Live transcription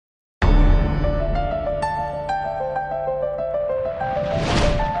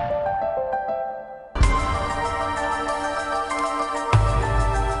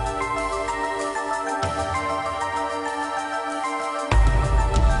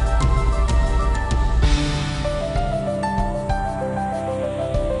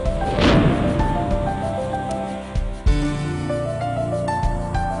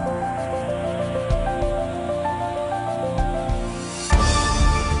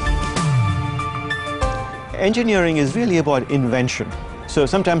engineering is really about invention. So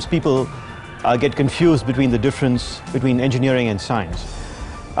sometimes people get confused between the difference between engineering and science.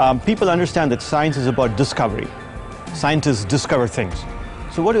 People understand that science is about discovery. Scientists discover things.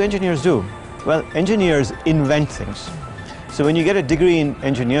 So what do engineers do? Well, engineers invent things. So when you get a degree in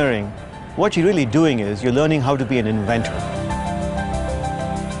engineering, what you're really doing is you're learning how to be an inventor.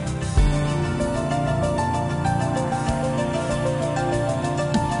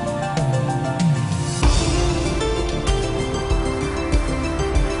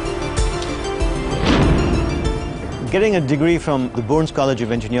 Getting a degree from the Bourns College of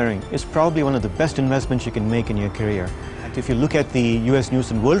Engineering is probably one of the best investments you can make in your career. If you look at the US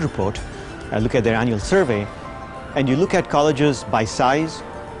News and World Report, look at their annual survey, and you look at colleges by size,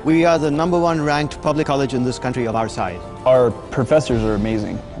 we are the #1 ranked public college in this country of our size. Our professors are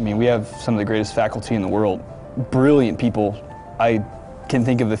amazing. I mean, we have some of the greatest faculty in the world. Brilliant people. I can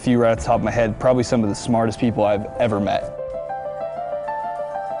think of a few right off the top of my head, probably some of the smartest people I've ever met.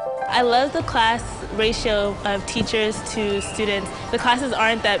 I love the class ratio of teachers to students. The classes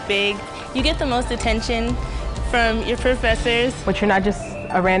aren't that big. You get the most attention from your professors. But you're not just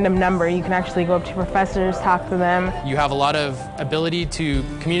a random number. You can actually go up to professors, talk to them. You have a lot of ability to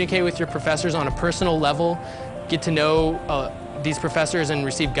communicate with your professors on a personal level, get to know these professors and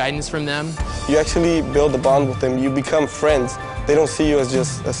receive guidance from them. You actually build a bond with them. You become friends. They don't see you as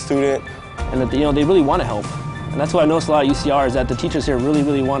just a student. And that, they really want to help. And that's what I noticed a lot at UCR is that the teachers here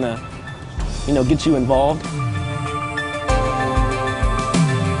really want to, get you involved.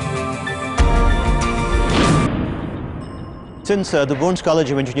 Since the Bourns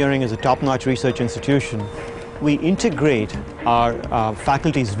College of Engineering is a top-notch research institution, we integrate our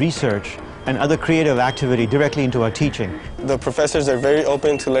faculty's research and other creative activity directly into our teaching. The professors are very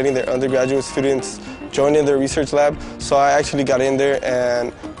open to letting their undergraduate students join in their research lab, so I actually got in there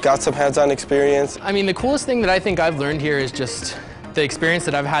and got some hands-on experience. I mean, the coolest thing that I think I've learned here is just the experience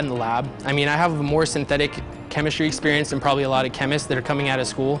that I've had in the lab. I mean, I have a more synthetic chemistry experience than probably a lot of chemists that are coming out of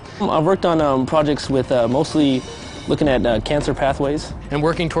school. I've worked on projects with mostly looking at cancer pathways. And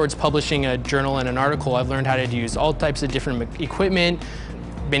working towards publishing a journal and an article, I've learned how to use all types of different equipment,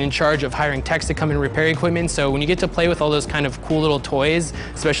 been in charge of hiring techs to come and repair equipment, so when you get to play with all those kind of cool little toys,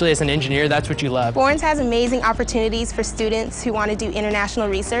 especially as an engineer, that's what you love. Bourns has amazing opportunities for students who want to do international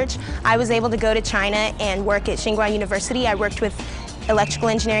research. I was able to go to China and work at Tsinghua University. I worked with electrical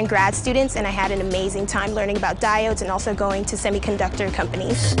engineering grad students, and I had an amazing time learning about diodes and also going to semiconductor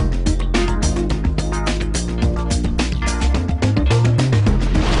companies.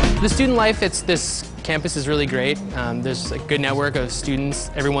 The student life, this campus is really great. There's a good network of students.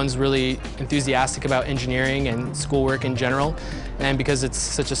 Everyone's really enthusiastic about engineering and schoolwork in general. And because it's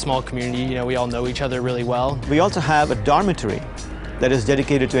such a small community, we all know each other really well. We also have a dormitory that is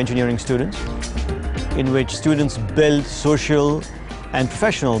dedicated to engineering students, in which students build social and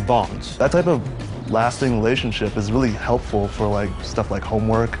professional bonds. That type of lasting relationship is really helpful for stuff like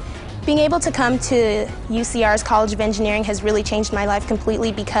homework. Being able to come to UCR's College of Engineering has really changed my life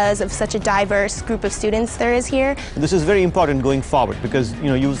completely because of such a diverse group of students there is here. This is very important going forward because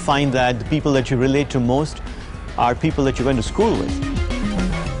you'll find that the people that you relate to most are people that you went to school with.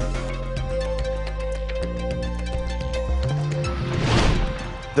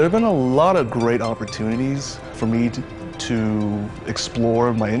 There have been a lot of great opportunities for me to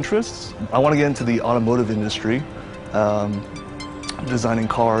explore my interests. I want to get into the automotive industry. Designing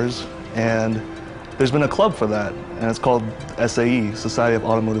cars, and there's been a club for that, and it's called SAE, Society of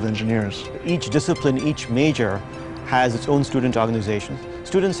Automotive Engineers. Each discipline, each major has its own student organization.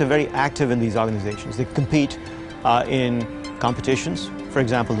 Students are very active in these organizations. They compete in competitions, for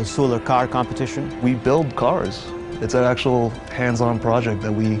example, the solar car competition. We build cars. It's an actual hands-on project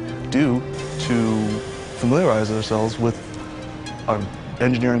that we do to familiarize ourselves with our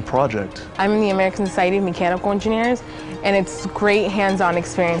engineering project. I'm in the American Society of Mechanical Engineers, and it's great hands-on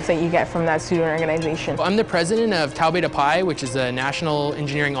experience that you get from that student organization. I'm the president of Tau Beta Pi, which is a National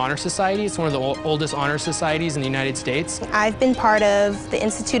Engineering Honor Society. It's one of the oldest honor societies in the United States. I've been part of the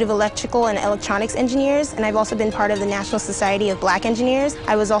Institute of Electrical and Electronics Engineers, and I've also been part of the National Society of Black Engineers.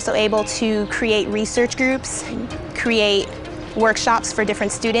 I was also able to create research groups, create workshops for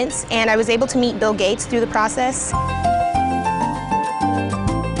different students, and I was able to meet Bill Gates through the process.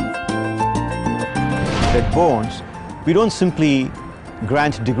 At Bourns, we don't simply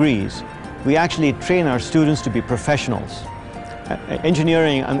grant degrees, we actually train our students to be professionals.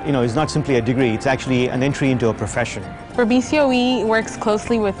 Engineering, is not simply a degree, it's actually an entry into a profession. For BCOE works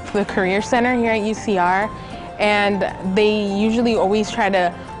closely with the Career Center here at UCR, and they usually always try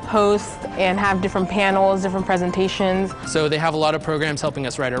to host and have different panels, different presentations. So they have a lot of programs helping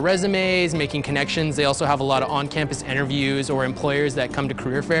us write our resumes, making connections. They also have a lot of on-campus interviews or employers that come to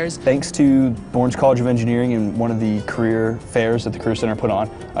career fairs. Thanks to Bourns College of Engineering and one of the career fairs that the Career Center put on,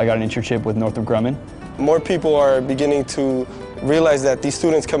 I got an internship with Northrop Grumman. More people are beginning to realize that these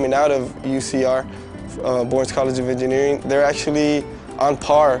students coming out of UCR, Bourns College of Engineering, they're actually on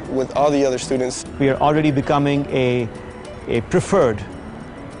par with all the other students. We are already becoming a preferred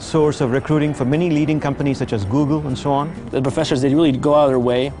source of recruiting for many leading companies such as Google and so on. The professors, they really go out of their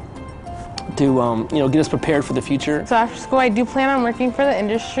way to get us prepared for the future. So after school, I do plan on working for the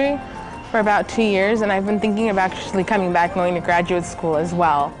industry for about 2 years, and I've been thinking of actually coming back going to graduate school as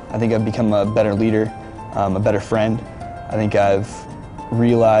well. I think I've become a better leader, a better friend. I think I've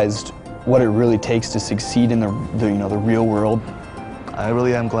realized what it really takes to succeed in the real world. I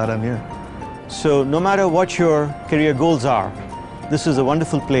really am glad I'm here. So no matter what your career goals are, this is a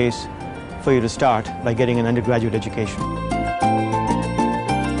wonderful place for you to start by getting an undergraduate education.